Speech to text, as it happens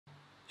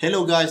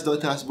Hello guys,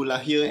 Dr.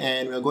 Hasbullah here,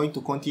 and we're going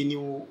to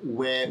continue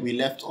where we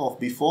left off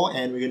before,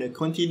 and we're going to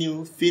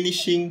continue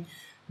finishing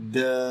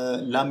the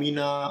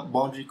laminar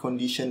boundary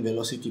condition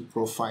velocity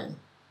profile.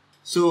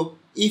 So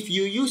if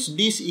you use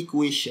this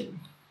equation,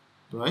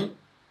 right?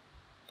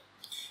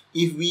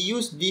 If we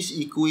use this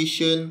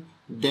equation,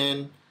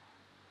 then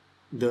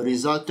the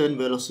resultant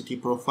velocity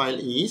profile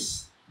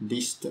is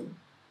this term.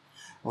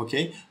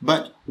 Okay,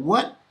 but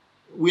what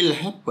will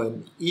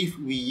happen if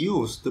we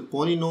use the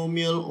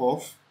polynomial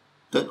of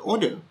third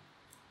order?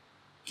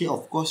 Okay,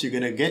 of course you're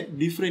going to get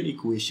different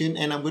equation,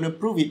 and I'm going to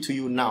prove it to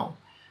you now.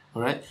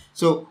 Alright,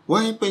 so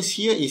what happens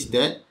here is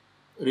that,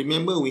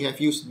 remember we have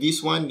used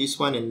this one,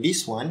 and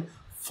this one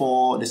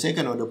for the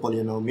second order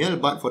polynomial,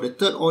 but for the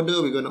third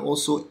order we're going to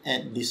also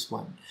add this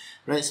one.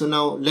 Right, so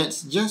now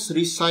let's just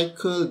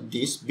recycle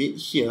this bit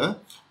here,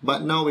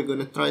 but now we're going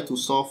to try to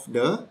solve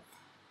the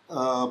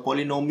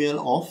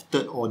polynomial of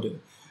third order.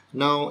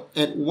 Now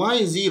at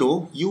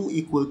y0, u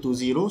equal to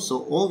 0,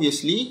 so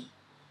obviously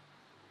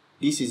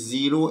this is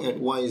 0 at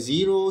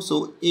y0,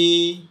 so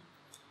a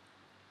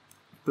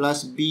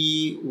plus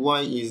b,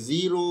 y is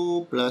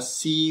 0, plus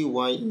c,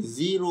 y is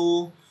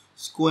 0,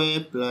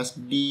 square plus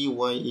d,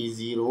 y is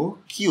 0,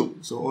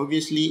 cube. So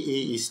obviously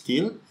a is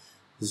still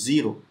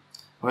 0.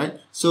 Right?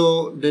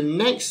 So the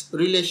next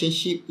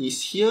relationship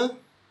is here.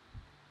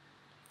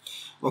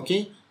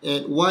 Okay,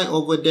 at y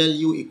over del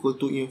u equal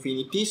to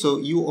infinity, so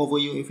u over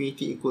u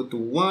infinity equal to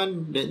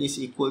 1, that is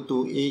equal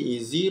to a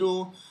is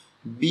 0,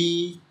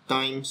 b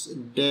times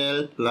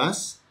del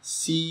plus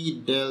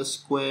c del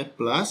square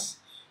plus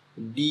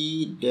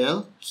d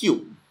del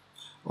cube.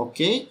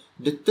 Okay,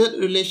 the third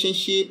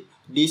relationship,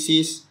 this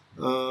is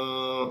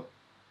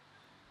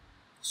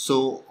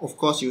so of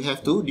course you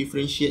have to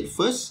differentiate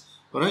first.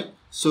 Alright,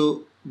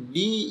 so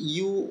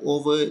du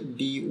over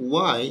dy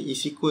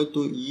is equal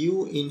to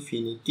u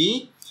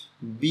infinity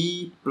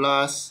b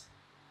plus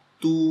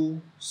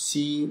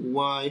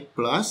 2cy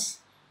plus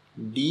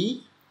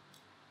d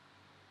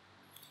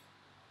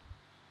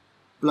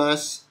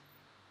plus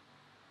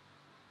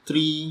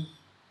 3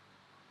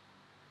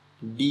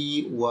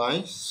 dy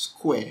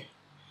square.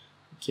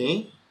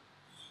 Okay,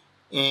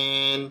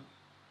 and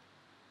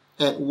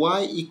at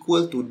y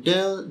equal to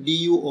del,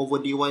 du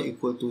over dy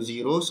equal to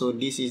 0, so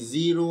this is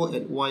 0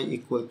 at y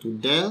equal to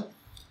del,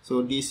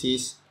 so this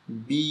is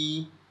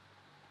b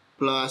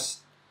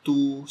plus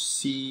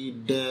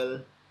 2c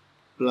del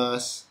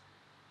plus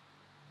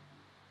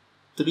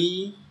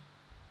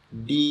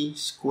 3d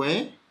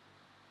square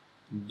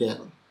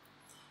del.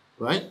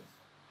 Right?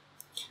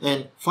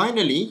 And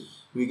finally,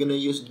 we're going to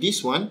use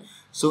this one.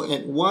 So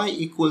at y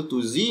equal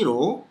to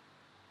 0,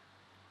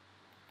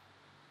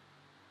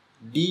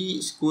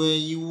 d square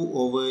u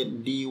over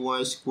dy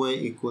square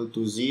equal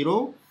to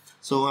 0.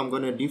 So I'm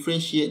going to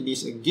differentiate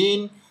this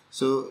again.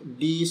 So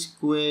d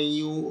square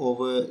u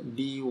over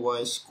dy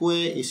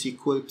square is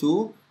equal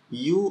to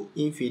u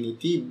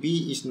infinity.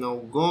 B is now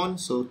gone.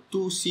 So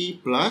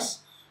 2c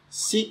plus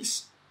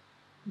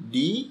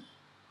 6dy.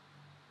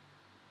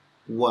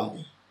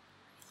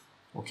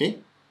 Okay,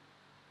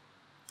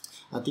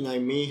 I think I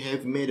may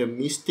have made a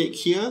mistake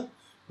here.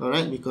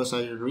 Alright, because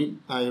I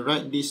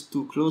write this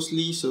too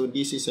closely. So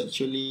this is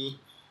actually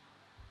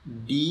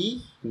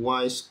dy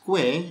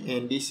square,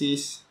 and this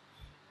is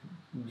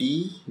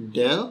d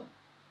del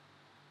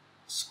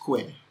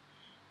square.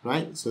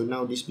 Right, so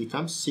now this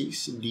becomes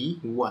 6dy.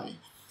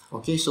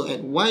 Okay, so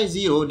at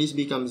y0 this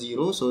becomes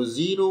 0, so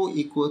 0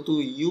 equal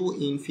to u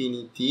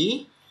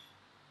infinity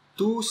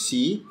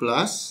 2c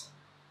plus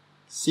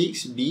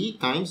 6d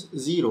times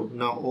 0.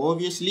 Now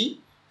obviously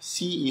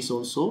c is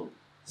also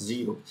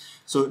 0.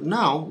 So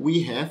now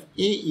we have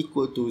a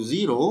equal to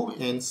 0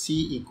 and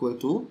c equal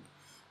to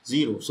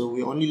 0. So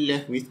we only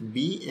left with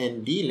b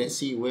and d. Let's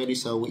see where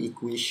is our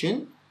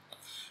equation.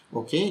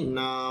 Okay,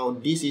 now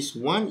this is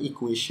one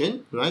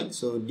equation, right?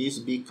 So this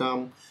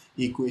becomes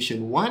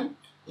equation 1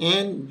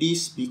 and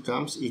this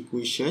becomes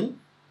equation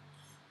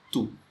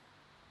 2.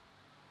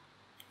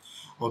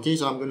 Okay,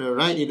 so I'm going to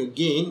write it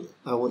again.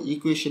 Our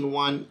equation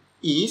 1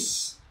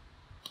 is,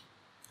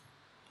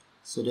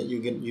 so that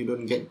you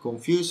don't get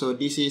confused, so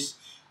this is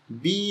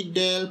b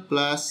del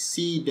plus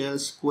c del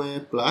square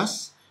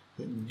plus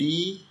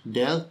d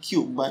del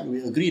cube, but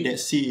we agree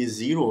that c is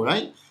 0,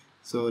 right?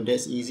 So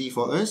that's easy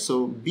for us.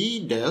 So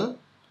b del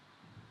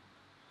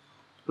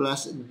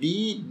plus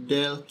d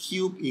del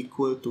cube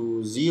equal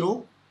to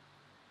 0.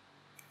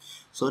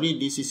 Sorry,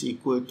 this is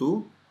equal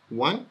to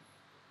 1.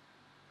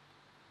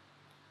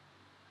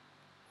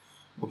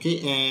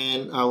 Okay,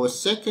 and our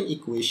second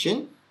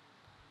equation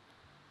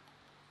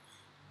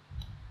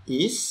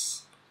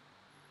is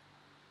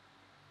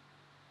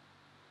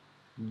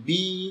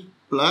b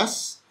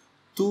plus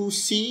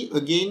 2c,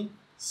 again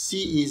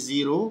c is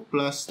 0,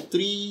 plus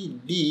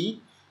 3d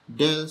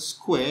del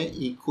square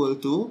equal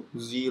to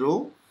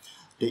 0.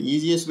 The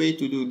easiest way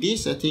to do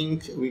this, I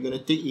think we're going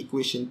to take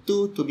equation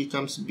 2 to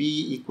becomes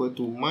b equal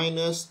to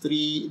minus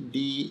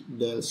 3d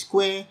del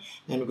square,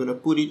 and we're going to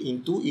put it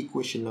into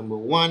equation number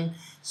 1.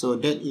 So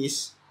that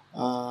is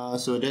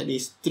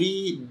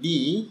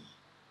 3d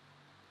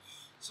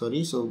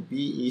so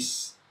B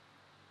is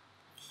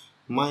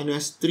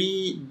minus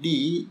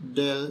 3D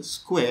del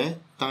square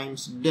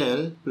times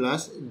del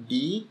plus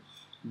D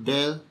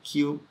del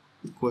cube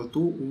equal to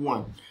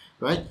 1.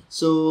 Right?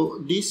 So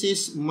this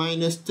is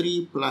minus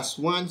 3 plus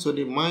 1. So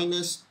the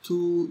minus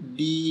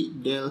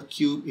 2D del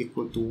cube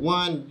equal to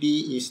 1.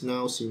 D is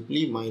now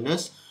simply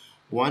minus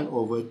 1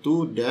 over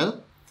 2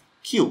 del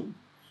cube.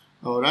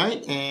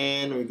 Alright,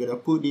 and we're going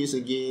to put this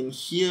again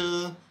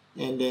here.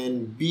 And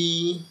then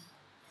B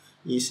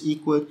is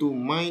equal to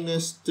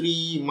minus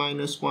 3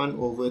 minus 1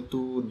 over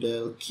 2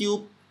 del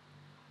cube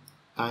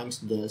times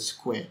del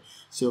square.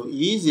 So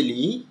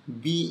easily,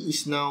 B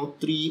is now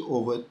 3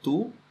 over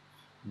 2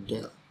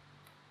 del.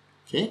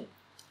 Okay,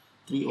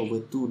 3 over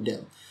 2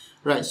 del.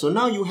 Right, so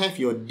now you have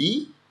your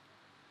D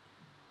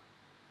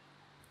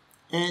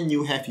and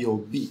you have your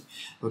B.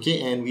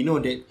 Okay, and we know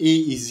that A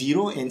is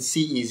 0 and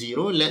C is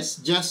 0. Let's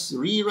just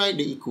rewrite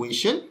the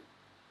equation.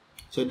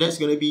 So that's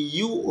going to be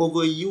U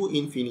over U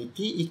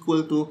infinity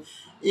equal to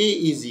A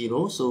is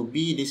 0. So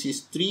B, this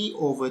is 3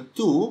 over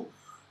 2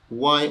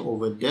 Y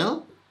over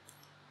del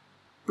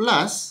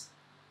plus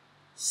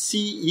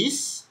C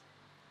is,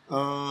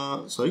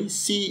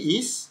 C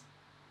is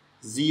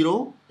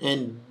 0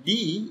 and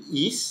D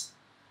is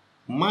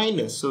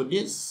minus. So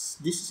this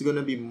is going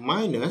to be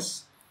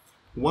minus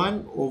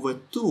 1 over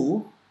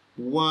 2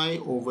 Y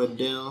over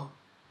del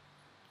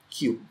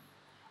cube.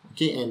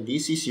 Okay, and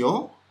this is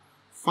your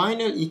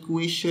final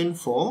equation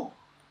for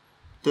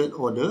third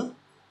order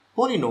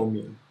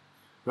polynomial,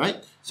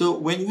 right? So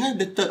when you have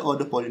the third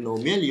order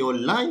polynomial, your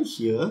line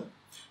here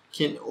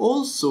can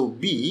also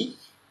be,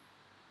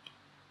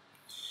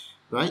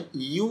 right,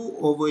 U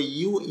over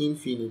U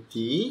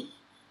infinity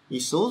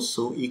is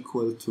also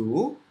equal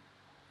to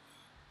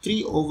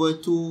 3 over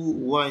 2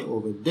 Y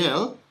over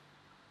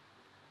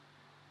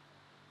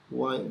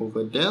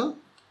del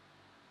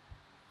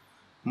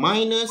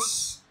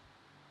minus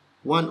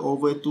 1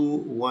 over 2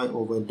 Y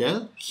over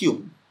del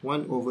cube.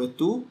 1 over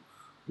 2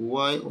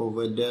 Y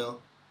over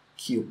del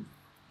cube.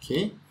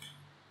 Okay.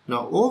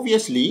 Now,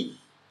 obviously,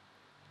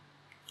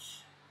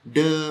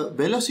 the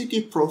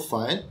velocity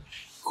profile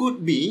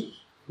could be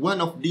one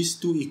of these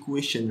two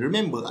equations.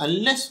 Remember,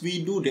 unless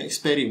we do the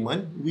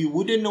experiment, we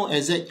wouldn't know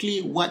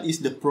exactly what is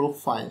the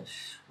profile.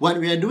 What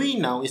we are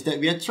doing now is that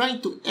we are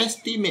trying to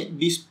estimate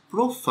this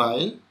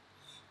profile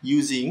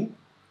using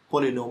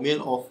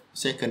polynomial of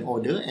second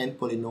order and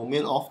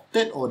polynomial of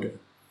third order.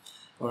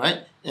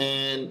 Alright,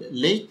 and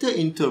later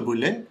in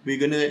turbulent, we're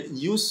going to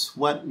use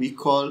what we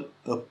call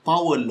a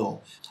power law.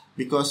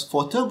 Because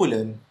for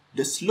turbulent,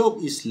 the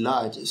slope is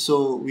large,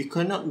 so we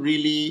cannot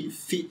really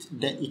fit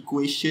that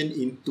equation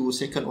into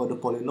second order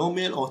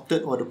polynomial or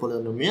third order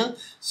polynomial.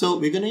 So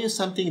we're going to use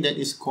something that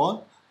is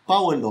called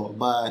power law,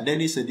 but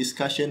that is a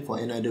discussion for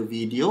another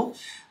video.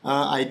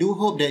 I do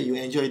hope that you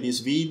enjoyed this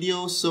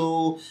video.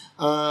 So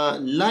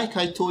like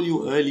I told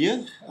you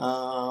earlier,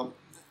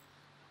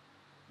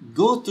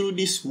 go through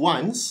this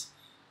once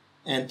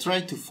and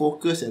try to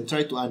focus and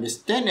try to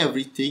understand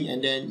everything,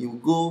 and then you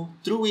go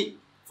through it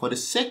for the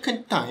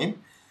second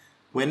time.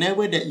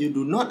 Whenever that you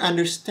do not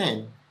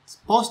understand,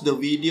 pause the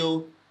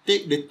video,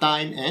 take the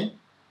time and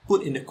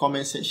put in the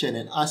comment section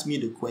and ask me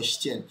the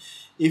question.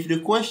 If the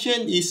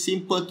question is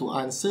simple to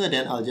answer,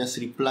 then I'll just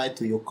reply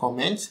to your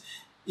comments.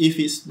 If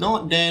it's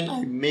not, then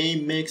I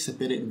may make a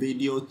separate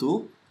video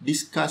to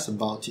discuss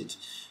about it.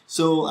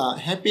 So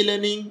happy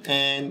learning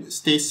and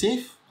stay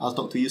safe. I'll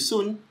talk to you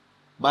soon.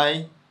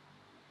 Bye.